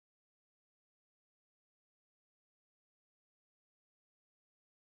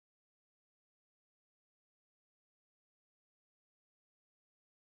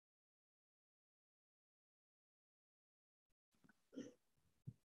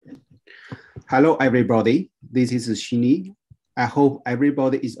Hello, everybody. This is Shini. I hope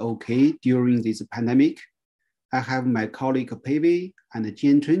everybody is okay during this pandemic. I have my colleague Pei and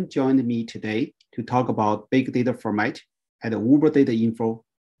Jianchun joined me today to talk about big data format at Uber Data Info.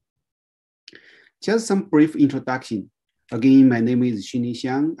 Just some brief introduction. Again, my name is Shini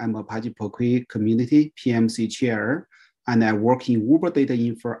Xiang. I'm Apache Parquet Community PMC Chair, and I work in Uber Data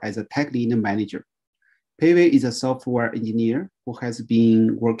Info as a tech lead manager. Pei is a software engineer who has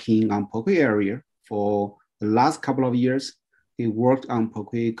been working on Parquet area for the last couple of years. He worked on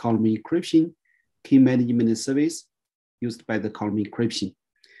Parquet column encryption, key management service used by the column encryption.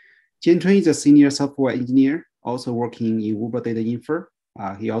 Jianchun is a senior software engineer, also working in Uber Data Info.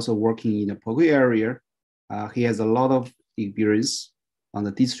 He also working in the Parquet area. He has a lot of experience on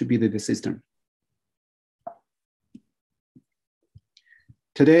the distributed system.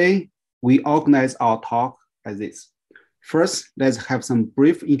 Today, we organize our talk as this. First, let's have some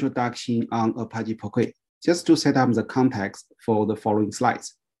brief introduction on Apache Parquet, just to set up the context for the following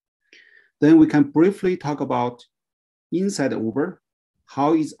slides. Then we can briefly talk about inside Uber,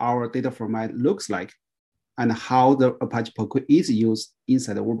 how is our data format looks like, and how the Apache Parquet is used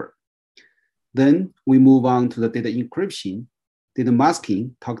inside Uber. Then we move on to the data encryption, data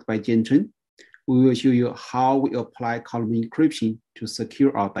masking talked by Jianchun. We will show you how we apply column encryption to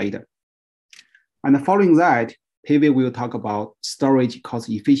secure our data. And following that, Pei will talk about storage cost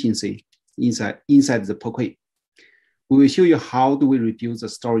efficiency inside the Parquet. We will show you how do we reduce the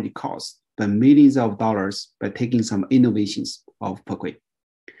storage cost by millions of dollars by taking some innovations of Parquet.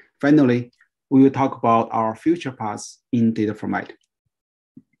 Finally, we will talk about our future paths in data format.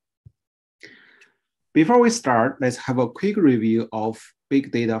 Before we start, let's have a quick review of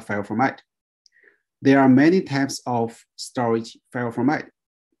big data file format. There are many types of storage file format.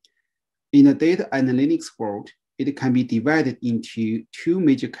 In the data analytics world, it can be divided into two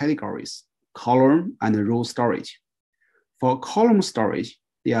major categories, column and row storage. For column storage,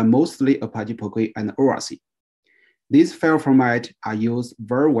 they are mostly Apache Parquet and ORC. These file formats are used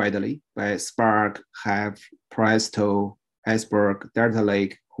very widely by Spark, Hive, Presto, Iceberg, Delta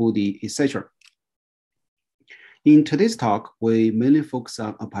Lake, Hudi, etc. In today's talk, we mainly focus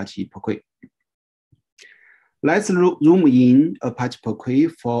on Apache Parquet. Let's zoom in Apache Parquet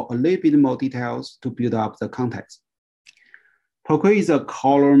for a little bit more details to build up the context. Parquet is a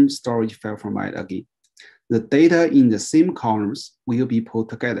column storage file format again. The data in the same columns will be put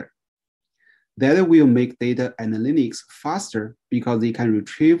together. That will make data analytics faster because they can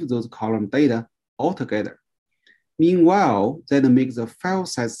retrieve those column data all together. Meanwhile, that makes the file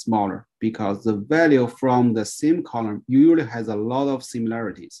size smaller because the value from the same column usually has a lot of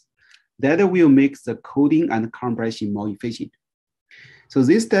similarities. That will make the coding and compression more efficient. So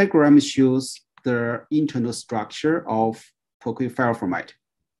this diagram shows the internal structure of Parquet file format.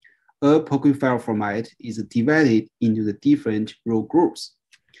 A Parquet file format is divided into the different row groups.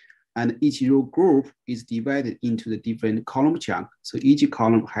 And each row group is divided into the different column chunk. So each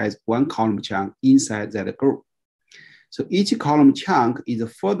column has one column chunk inside that group. So each column chunk is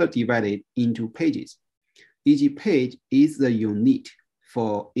further divided into pages. Each page is the unit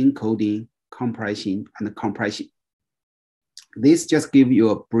for encoding, compression, and compression. This just gives you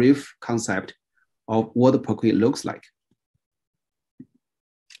a brief concept of what Parquet looks like.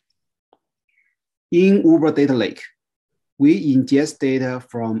 In Uber Data Lake, we ingest data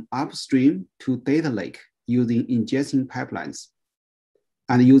from upstream to data lake using ingestion pipelines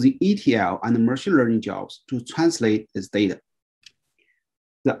and using ETL and machine learning jobs to translate this data.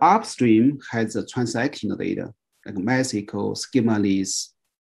 The upstream has the transactional data, like MySQL, schema lists,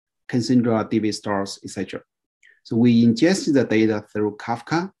 Cassandra DB stores, etc. So we ingest the data through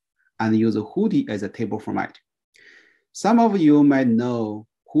Kafka and use Hudi as a table format. Some of you might know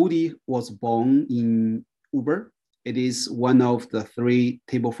Hudi was born in Uber. It is one of the three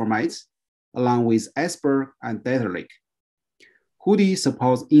table formats, along with Iceberg and Data Lake. Hudi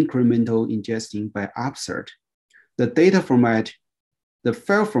supports incremental ingesting by upsert. The data format, the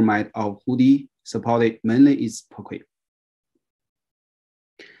file format of Hudi supported mainly is Parquet.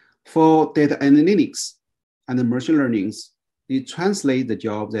 For data analytics and machine learning, it translates the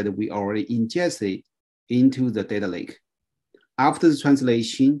job that we already ingested into the data lake. After the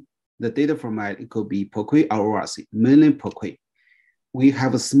translation, the data format it could be Parquet or ORC, mainly Parquet. We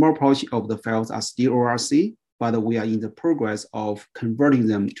have a small portion of the files are still ORC, but we are in the progress of converting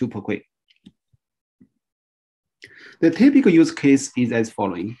them to Parquet. The typical use case is as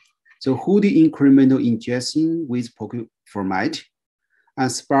following. So Hudi incremental ingestion with Parquet format,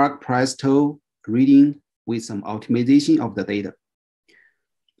 and Spark Presto reading with some optimization of the data.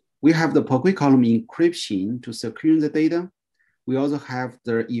 We have the Parquet column encryption to secure the data. We also have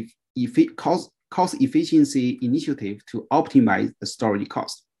the cost efficiency initiative to optimize the storage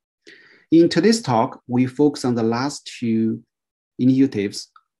cost. In today's talk, we focus on the last two initiatives,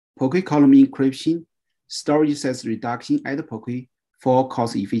 Parquet column encryption, storage size reduction at Parquet for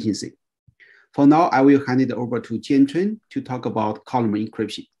cost efficiency. For now, I will hand it over to Jianchun to talk about column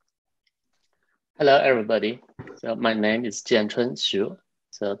encryption. Hello, everybody. So my name is Jianchun Xu.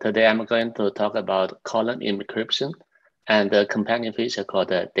 So today I'm going to talk about column encryption and the companion feature called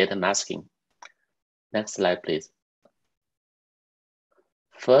data masking. Next slide, please.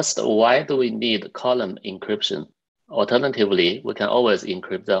 First, why do we need column encryption? Alternatively, we can always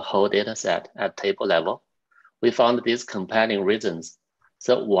encrypt the whole data set at table level. We found these compelling reasons.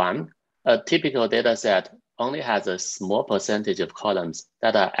 So one, a typical data set only has a small percentage of columns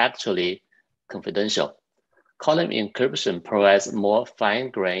that are actually confidential. Column encryption provides more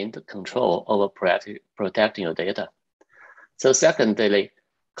fine-grained control over protecting your data. So secondly,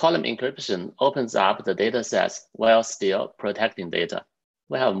 column encryption opens up the data sets while still protecting data.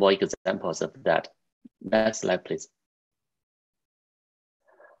 We have more examples of that. Next slide, please.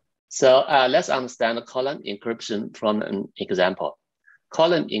 So let's understand column encryption from an example.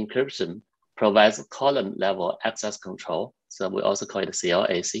 Column encryption provides column level access control. So we also call it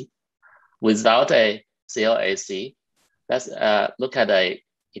CLAC. Without a CLAC, let's look at an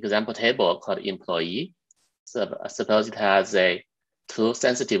example table called employee. So suppose it has two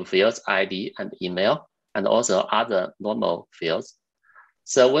sensitive fields, ID and email, and also other normal fields.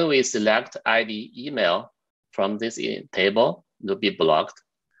 So when we select ID email from this table, it will be blocked.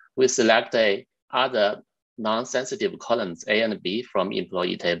 We select other non-sensitive columns A and B from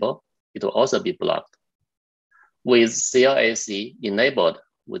employee table, it will also be blocked. With CLAC enabled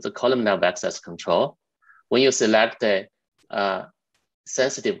with the column level access control, when you select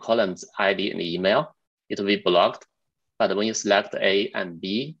sensitive columns ID and email, it will be blocked. But when you select A and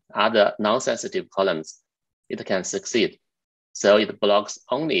B, other non-sensitive columns, it can succeed. So it blocks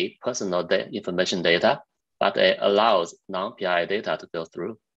only personal information data, but it allows non-PII data to go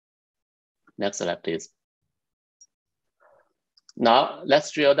through. Next slide, please. Now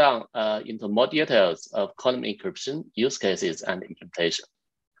let's drill down into more details of column encryption, use cases, and implementation.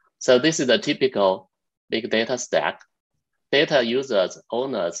 So this is a typical big data stack. Data users,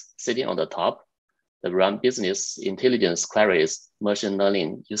 owners sitting on the top, the run business intelligence queries, machine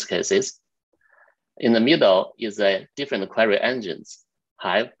learning use cases. In the middle is a different query engines,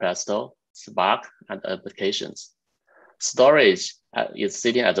 Hive, Presto, Spark, and applications. Storage is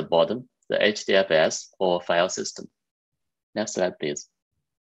sitting at the bottom, the HDFS or file system. Next slide, please.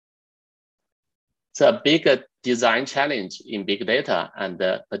 So a big design challenge in big data, and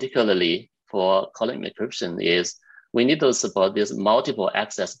particularly for column encryption, is we need to support these multiple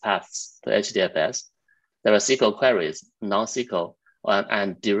access paths to HDFS. There are SQL queries, non-SQL,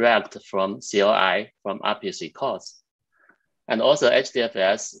 and direct from CLI from RPC calls. And also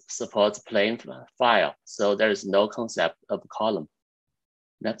HDFS supports plain file, so there is no concept of column.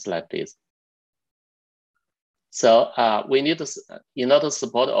 Next slide, please. So we need to, in order to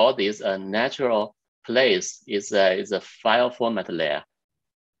support all these, a natural place is a file format layer.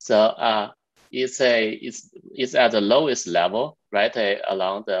 So it's at the lowest level, right,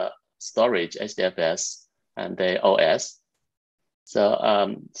 along the storage HDFS and the OS.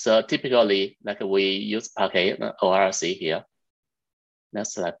 So so typically, like we use Parquet ORC here.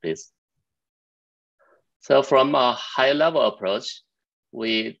 Next slide, please. So from a high-level approach,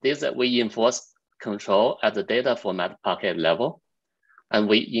 we enforce control at the data format Parquet level, and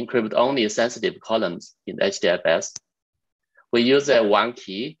we encrypt only sensitive columns in HDFS. We use a one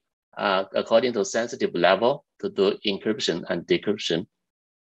key according to sensitive level to do encryption and decryption.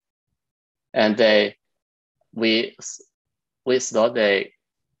 And we store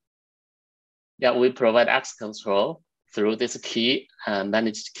we provide access control through this key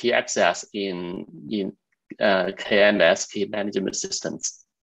managed key access in KMS, key management systems.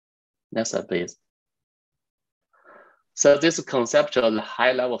 Next slide, please. So this conceptual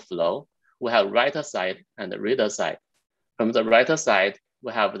high-level flow, we have writer side and the reader side. From the writer side,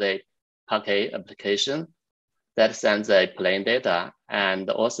 we have the Parquet application that sends a plain data, and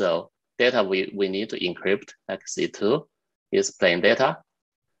also data we need to encrypt, like C2 is plain data.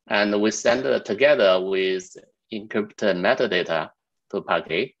 And we send it together with encrypted metadata to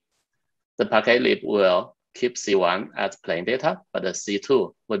Parquet. The Parquet lib will keep C1 as plain data, but the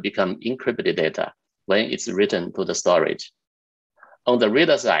C2 will become encrypted data when it's written to the storage. On the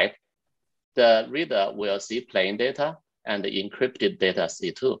reader side, the reader will see plain data and the encrypted data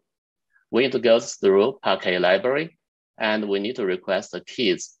C2. We need to go through Parquet library, and we need to request the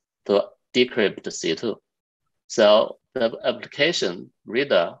keys to decrypt C2. So the application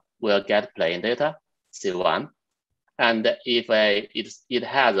reader will get plain data, C1. And if it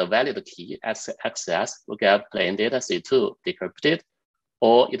has a valid key access, we get plain data, C2, decrypted,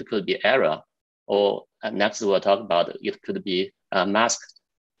 or it could be error, or next we'll talk about it could be masked.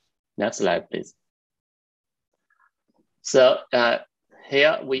 Next slide, please. So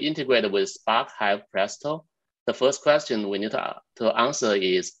here we integrate with Spark, Hive, Presto. The first question we need to answer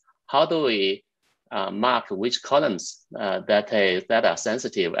is, how do we mark which columns that are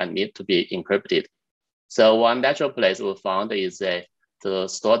sensitive and need to be encrypted? So one natural place we found is to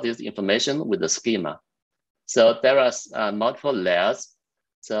store this information with the schema. So there are multiple layers.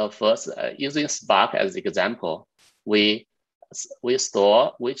 So first, using Spark as an example, we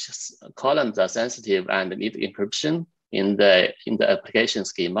store which columns are sensitive and need encryption in the application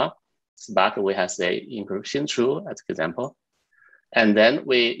schema. Spark, we have say encryption true as an example. And then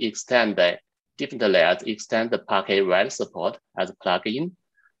we extend the different layers, extend the Parquet write support as a plugin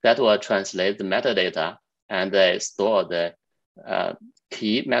that will translate the metadata and store the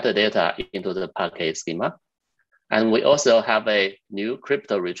key metadata into the Parquet schema. And we also have a new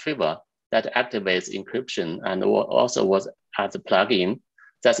crypto retriever that activates encryption and also was as a plugin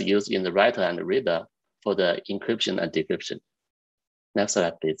that's used in the writer and the reader for the encryption and decryption. Next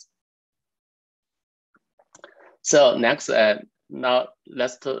slide, please. So next, now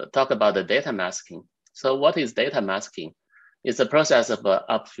let's talk about the data masking. So what is data masking? It's a process of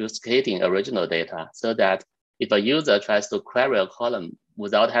obfuscating original data so that if a user tries to query a column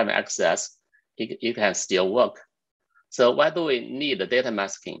without having access, it can still work. So why do we need the data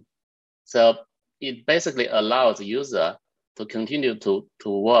masking? So it basically allows the user to continue to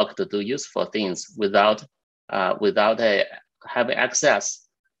work, to do useful things without having access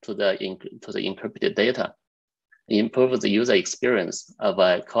to the encrypted data. It improves the user experience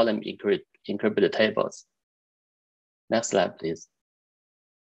of column encrypted tables. Next slide, please.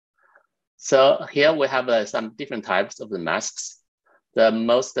 So here we have some different types of the masks. The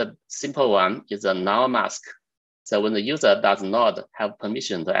most simple one is a null mask. So when the user does not have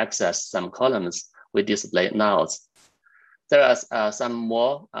permission to access some columns, we display nulls. There are some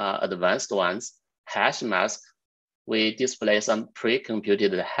more advanced ones. Hash mask, we display some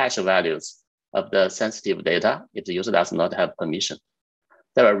pre-computed hash values of the sensitive data if the user does not have permission.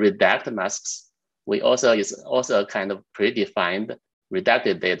 There are redact masks. We also a kind of predefined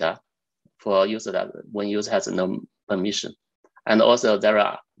redacted data for user that when user has no permission. And also there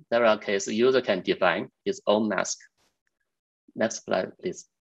are cases user can define his own mask. Next slide, please.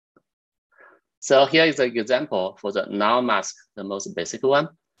 So here is an example for the null mask, the most basic one.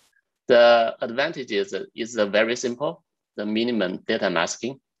 The advantage is very simple, the minimum data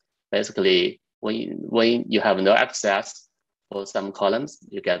masking. Basically, when you have no access for some columns,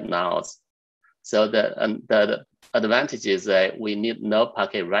 you get nulls. So the advantage is that we need no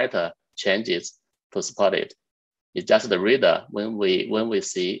Parquet writer changes to support it. It's just the reader. When we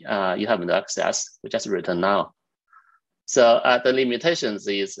see you have no access, we just return null. So the limitations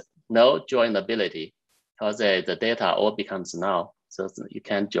is no joinability because the data all becomes null, so you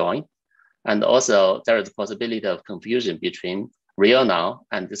can't join. And also there is a possibility of confusion between real null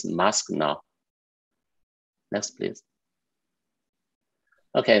and this mask null. Next, please.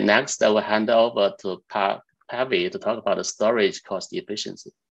 Okay, next I will hand over to Pavi to talk about the storage cost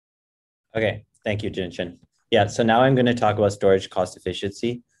efficiency. Okay, thank you, Jinshin. Yeah, so now I'm going to talk about storage cost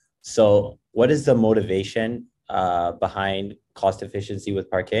efficiency. So what is the motivation behind cost efficiency with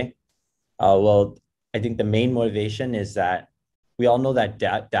Parquet? Well, I think the main motivation is that we all know that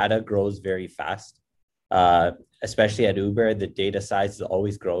data grows very fast, especially at Uber. The data size is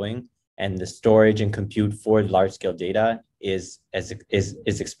always growing, and the storage and compute for large-scale data is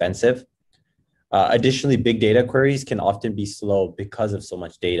expensive. Additionally, big data queries can often be slow because of so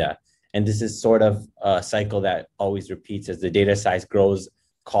much data. And this is sort of a cycle that always repeats. As the data size grows,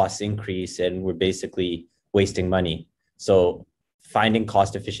 costs increase, and we're basically wasting money. So finding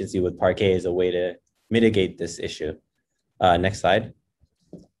cost efficiency with Parquet is a way to mitigate this issue. Next slide.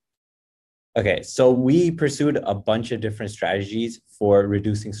 Okay, so we pursued a bunch of different strategies for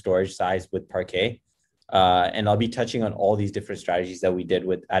reducing storage size with Parquet. And I'll be touching on all these different strategies that we did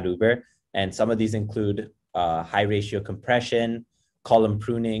at Uber. And some of these include high ratio compression, column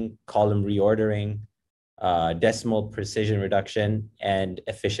pruning, column reordering, decimal precision reduction, and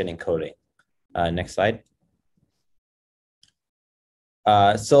efficient encoding. Next slide.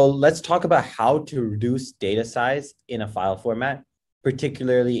 So let's talk about how to reduce data size in a file format,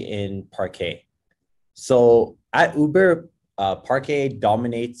 particularly in Parquet. So at Uber, Parquet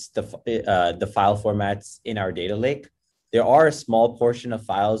dominates the file formats in our data lake. There are a small portion of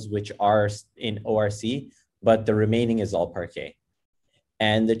files which are in ORC, but the remaining is all Parquet.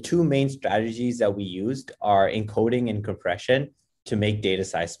 And the two main strategies that we used are encoding and compression to make data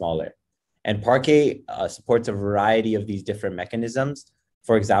size smaller. And Parquet supports a variety of these different mechanisms.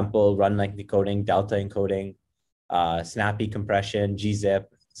 For example, run length decoding, delta encoding, snappy compression, gzip,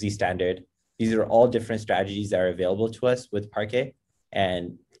 zstandard. These are all different strategies that are available to us with Parquet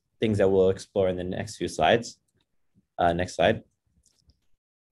and things that we'll explore in the next few slides. Next slide.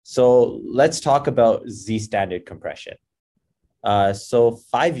 So let's talk about zstandard compression. So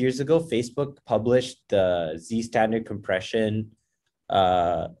 5 years ago, Facebook published the zstandard compression,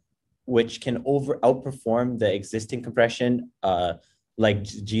 which can outperform the existing compression like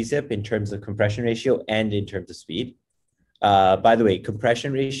gzip in terms of compression ratio and in terms of speed. By the way,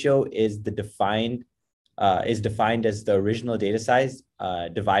 compression ratio is defined as the original data size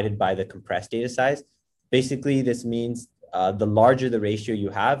divided by the compressed data size. Basically, this means the larger the ratio you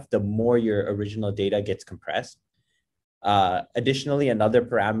have, the more your original data gets compressed. Additionally, another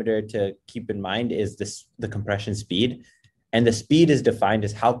parameter to keep in mind is the compression speed. And the speed is defined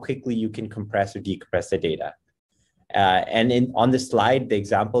as how quickly you can compress or decompress the data. And on the slide, the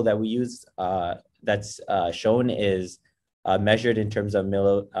example that we use that's shown is measured in terms of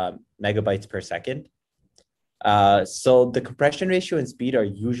megabytes per second. So the compression ratio and speed are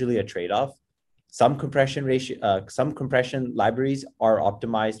usually a trade-off. Some compression libraries are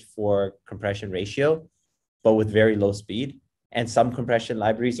optimized for compression ratio, but with very low speed. And some compression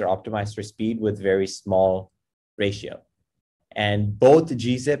libraries are optimized for speed with very small ratio. And both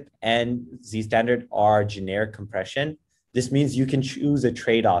gzip and zstandard are generic compression. This means you can choose a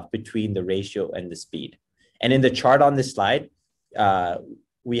trade-off between the ratio and the speed. And in the chart on this slide,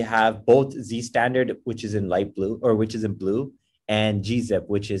 we have both zstandard, which is in light blue, or which is in blue, and gzip,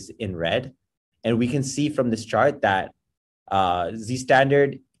 which is in red. And we can see from this chart that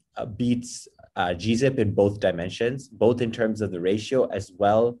zstandard beats gzip in both dimensions, both in terms of the ratio as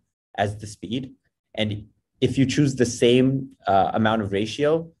well as the speed. And if you choose the same amount of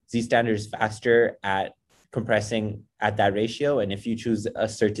ratio, zstandard is faster at compressing at that ratio. And if you choose a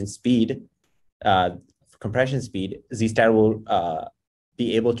certain speed, compression speed, zstandard will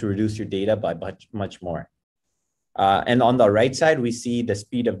be able to reduce your data by much more. And on the right side, we see the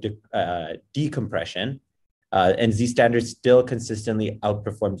speed of decompression, and zstandard still consistently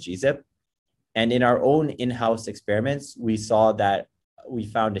outperforms gzip. And in our own in-house experiments, we saw that we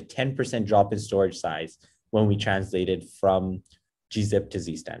found a 10% drop in storage size when we translated from gzip to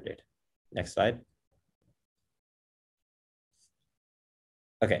zstandard. Next slide.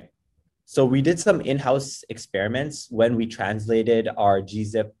 Okay, so we did some in-house experiments when we translated our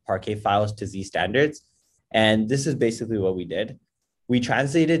gzip Parquet files to zstandards. And this is basically what we did. We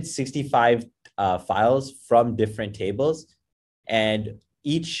translated 65 files from different tables, and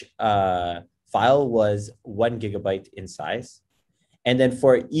each file was 1 gigabyte in size. And then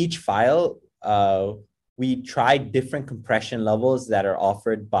for each file, we tried different compression levels that are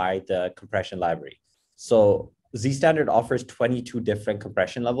offered by the compression library. So zstandard offers 22 different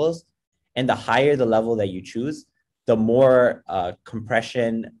compression levels, and the higher the level that you choose, the more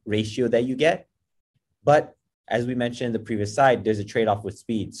compression ratio that you get. But as we mentioned in the previous slide, there's a trade-off with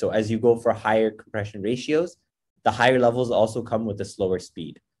speed. So as you go for higher compression ratios, the higher levels also come with a slower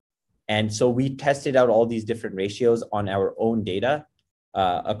speed. And so we tested out all these different ratios on our own data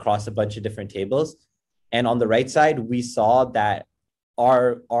across a bunch of different tables. And on the right side, we saw that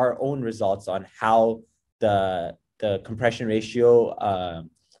our own results on how the compression ratio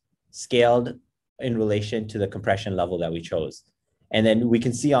scaled in relation to the compression level that we chose. And then we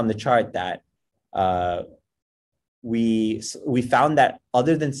can see on the chart that we found that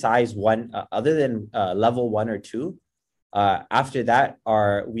other than size one, other than level 1 or 2, after that,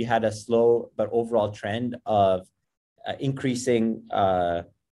 we had a slow but overall trend of increasing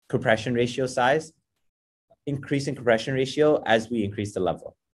compression ratio size, increasing compression ratio as we increase the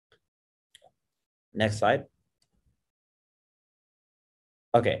level. Next slide.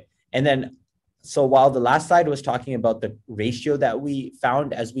 Okay, and then, so while the last slide was talking about the ratio that we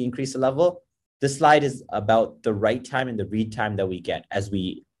found as we increase the level, this slide is about the write time and the read time that we get as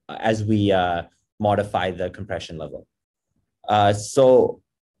we modify the compression level. So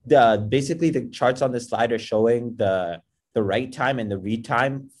basically the charts on this slide are showing the write time and the read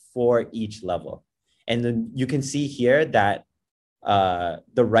time for each level. And then you can see here that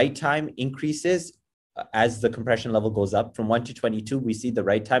the write time increases as the compression level goes up. From 1 to 22, we see the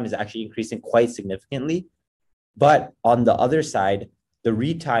write time is actually increasing quite significantly. But on the other side, the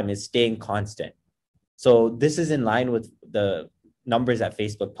read time is staying constant. So this is in line with the numbers that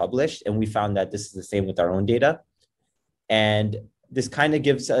Facebook published, and we found that this is the same with our own data. And this kind of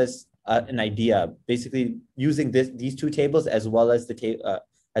gives us an idea, basically using these two tables as well as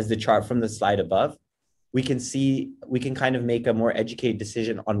the chart from the slide above, we can kind of make a more educated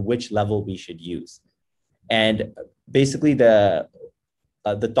decision on which level we should use. And basically the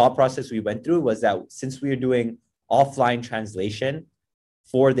thought process we went through was that since we are doing offline translation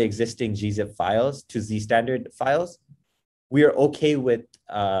for the existing gzip files to Z-standard files, we are okay with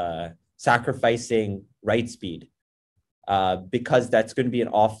sacrificing write speed because that's going to be an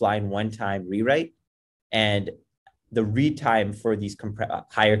offline one-time rewrite, and the read time for these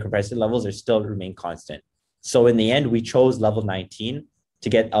higher compressor levels are still remain constant. So in the end, we chose level 19 to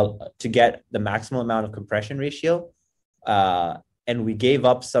get the maximum amount of compression ratio, and we gave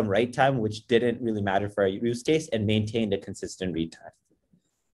up some write time, which didn't really matter for our use case, and maintained a consistent read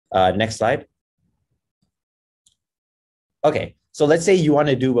time. Next slide. Okay, so let's say you want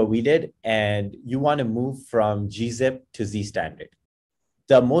to do what we did, and you want to move from gzip to Z-standard.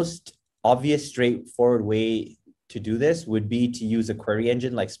 The most obvious, straightforward way to do this would be to use a query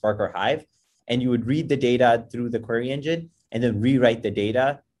engine like Spark or Hive, and you would read the data through the query engine and then rewrite the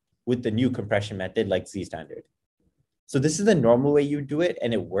data with the new compression method like Z-standard. So this is the normal way you do it,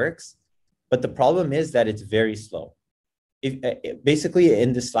 and it works, but the problem is that it's very slow. Basically,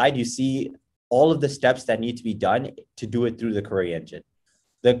 in this slide, you see all of the steps that need to be done to do it through the query engine.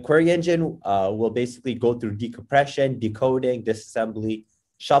 The query engine will basically go through decompression, decoding, disassembly,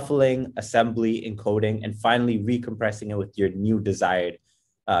 shuffling, assembly, encoding, and finally recompressing it with your new desired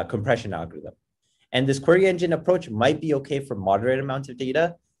compression algorithm. And this query engine approach might be okay for moderate amounts of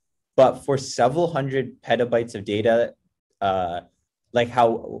data, but for several hundred petabytes of data, like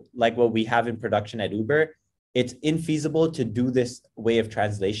what we have in production at Uber, it's infeasible to do this way of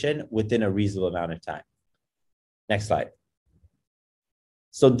translation within a reasonable amount of time. Next slide.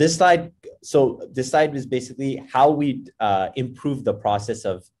 So this slide is basically how we improve the process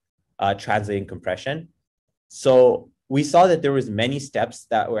of translating compression. So we saw that there was many steps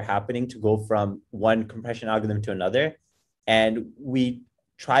that were happening to go from one compression algorithm to another, and we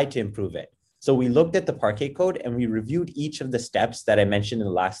tried to improve it. So we looked at the Parquet code and we reviewed each of the steps that I mentioned in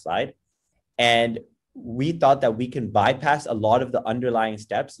the last slide. And we thought that we can bypass a lot of the underlying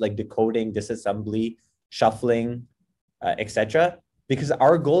steps like decoding, disassembly, shuffling, etc., because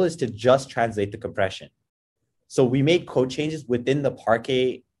our goal is to just translate the compression. So we made code changes within the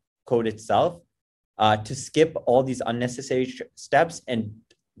Parquet code itself to skip all these unnecessary steps and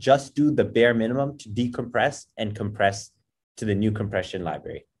just do the bare minimum to decompress and compress to the new compression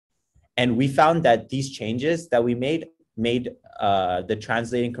library. And we found that these changes that we made the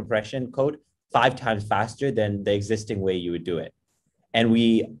translating compression code 5 times faster than the existing way you would do it. And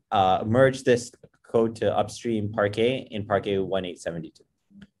we merged this code to upstream Parquet in Parquet 1872.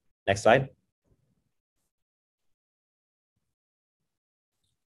 Next slide.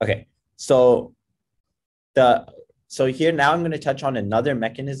 Okay, so here now I'm going to touch on another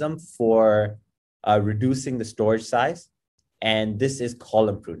mechanism for reducing the storage size, and this is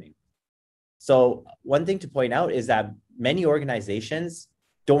column pruning. So one thing to point out is that many organizations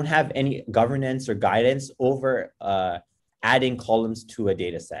don't have any governance or guidance over adding columns to a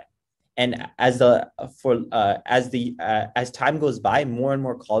data set. And as time goes by, more and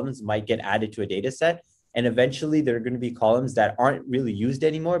more columns might get added to a data set. And eventually there are going to be columns that aren't really used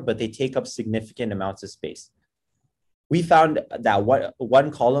anymore, but they take up significant amounts of space. We found that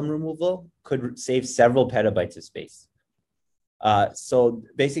one column removal could save several petabytes of space. So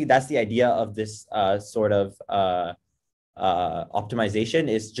basically that's the idea of this sort of optimization,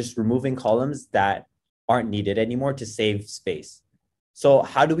 is just removing columns that aren't needed anymore to save space. So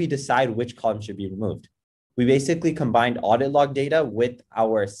how do we decide which column should be removed? We basically combined audit log data with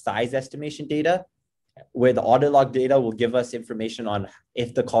our size estimation data, where the audit log data will give us information on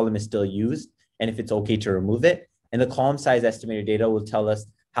if the column is still used and if it's okay to remove it. And the column size estimator data will tell us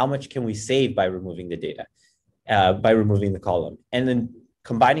how much can we save by removing the data, by removing the column. And then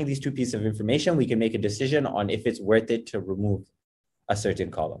combining these two pieces of information, we can make a decision on if it's worth it to remove a certain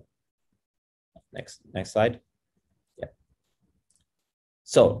column. Next slide. Yeah.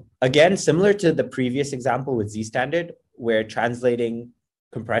 So again, similar to the previous example with Z-standard, where translating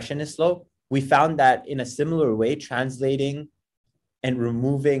compression is slow, we found that in a similar way, translating and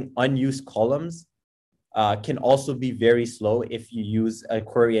removing unused columns can also be very slow if you use a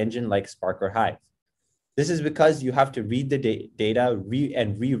query engine like Spark or Hive. This is because you have to read the data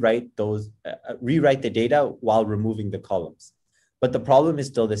and rewrite the data while removing the columns. But the problem is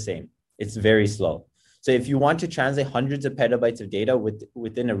still the same. It's very slow. So if you want to translate hundreds of petabytes of data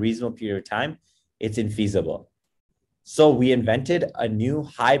within a reasonable period of time, it's infeasible. So we invented a new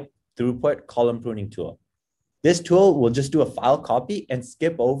high throughput column pruning tool. This tool will just do a file copy and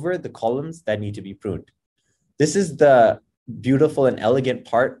skip over the columns that need to be pruned. This is the beautiful and elegant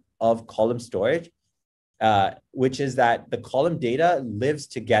part of column storage, which is that the column data lives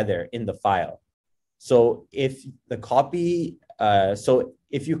together in the file. So if the copy,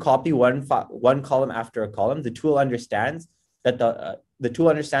 if you copy one column after a column, the tool understands that the tool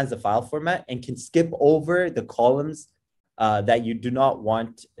understands the file format and can skip over the columns that you do not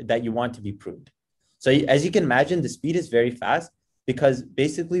want, that you want to be pruned. So as you can imagine, the speed is very fast because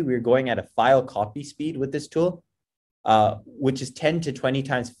basically we're going at a file copy speed with this tool, which is 10 to 20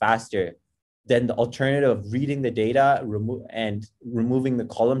 times faster than the alternative of reading the data and removing the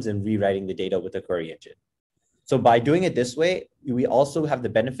columns and rewriting the data with a query engine. So by doing it this way, we also have the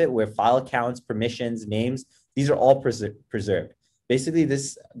benefit where file counts, permissions, names, these are all preserved. Basically,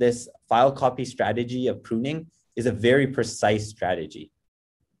 this file copy strategy of pruning is a very precise strategy.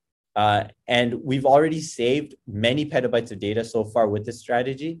 And we've already saved many petabytes of data so far with this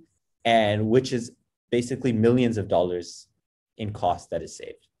strategy, and which is basically millions of dollars in cost that is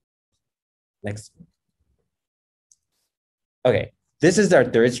saved. Next. Okay, this is our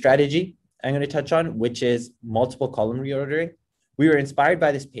third strategy I'm going to touch on, which is multiple column reordering. We were inspired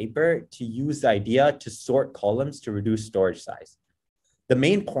by this paper to use the idea to sort columns to reduce storage size. The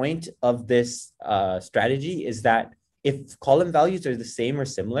main point of this strategy is that if column values are the same or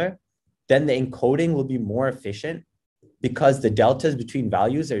similar, then the encoding will be more efficient because the deltas between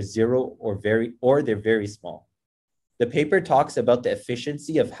values are zero or they're very small. The paper talks about the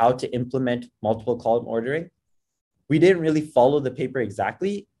efficiency of how to implement multiple column ordering. We didn't really follow the paper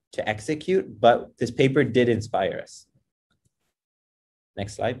exactly to execute, but this paper did inspire us.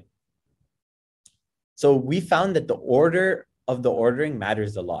 Next slide. So we found that the order of the ordering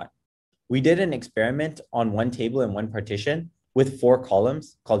matters a lot. We did an experiment on one table and one partition with 4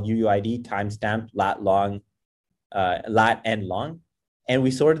 columns called UUID, timestamp, lat, long, lat, and long. And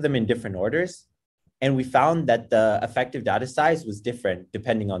we sorted them in different orders. And we found that the effective data size was different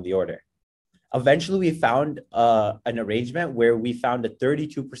depending on the order. Eventually, we found an arrangement where we found a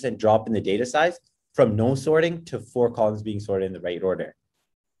 32% drop in the data size from no sorting to 4 columns being sorted in the right order.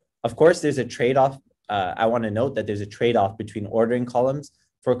 Of course, there's a trade-off. I want to note that there's a trade-off between ordering columns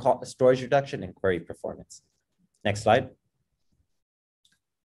for storage reduction and query performance. Next slide.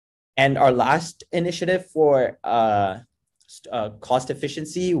 And our last initiative for cost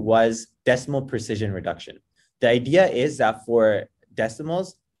efficiency was decimal precision reduction. The idea is that for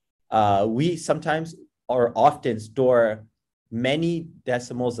decimals, we sometimes or often store many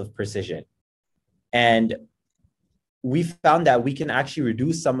decimals of precision. And we found that we can actually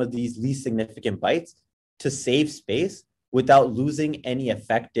reduce some of these least significant bytes to save space without losing any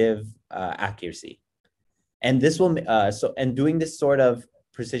effective accuracy. And this will, and doing this sort of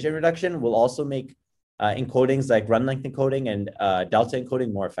precision reduction will also make encodings like run length encoding and delta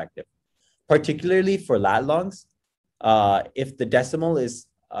encoding more effective. Particularly for lat longs, if the decimal is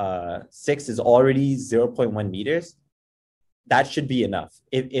 6 is already 0.1 meters, that should be enough.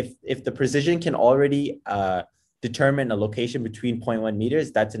 If the precision can already determine a location between 0.1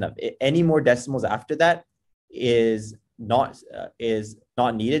 meters, that's enough. Any more decimals after that is not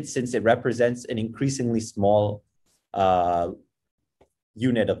needed, since it represents an increasingly small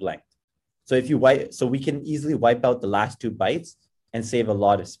unit of length. So so we can easily wipe out the last 2 bytes and save a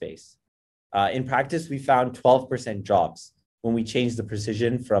lot of space. In practice, we found 12% drops when we changed the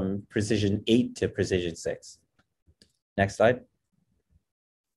precision from precision 8 to precision 6. Next slide.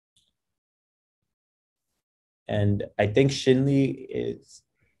 And I think Shinli is.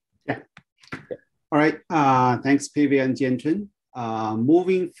 Yeah. All right. Thanks, PV and Jianchun.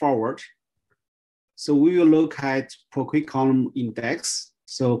 Moving forward, so we will look at Parquet column index.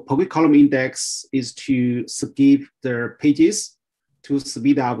 So Parquet column index is to skip the pages to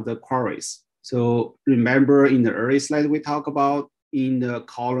speed up the queries. So remember in the early slide we talked about in the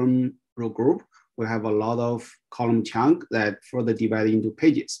column row group, we have a lot of column chunk that further divided into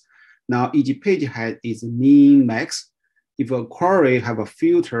pages. Now each page has its min max. If a query have a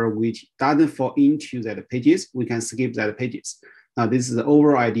filter which doesn't fall into that pages, we can skip that pages. Now this is the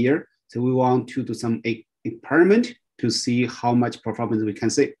overall idea. So we want to do some experiment to see how much performance we can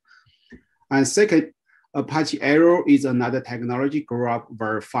save. And second, Apache Arrow is another technology grow up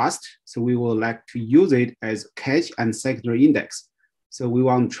very fast. So we would like to use it as cache and secondary index. So we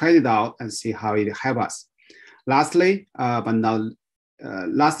want to try it out and see how it helps us. Lastly,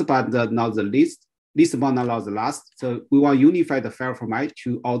 last but not the least, so we want to unify the file format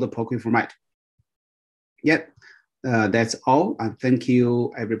to all the Parquet format. Yep, that's all. And thank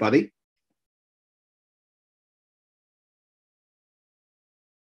you, everybody.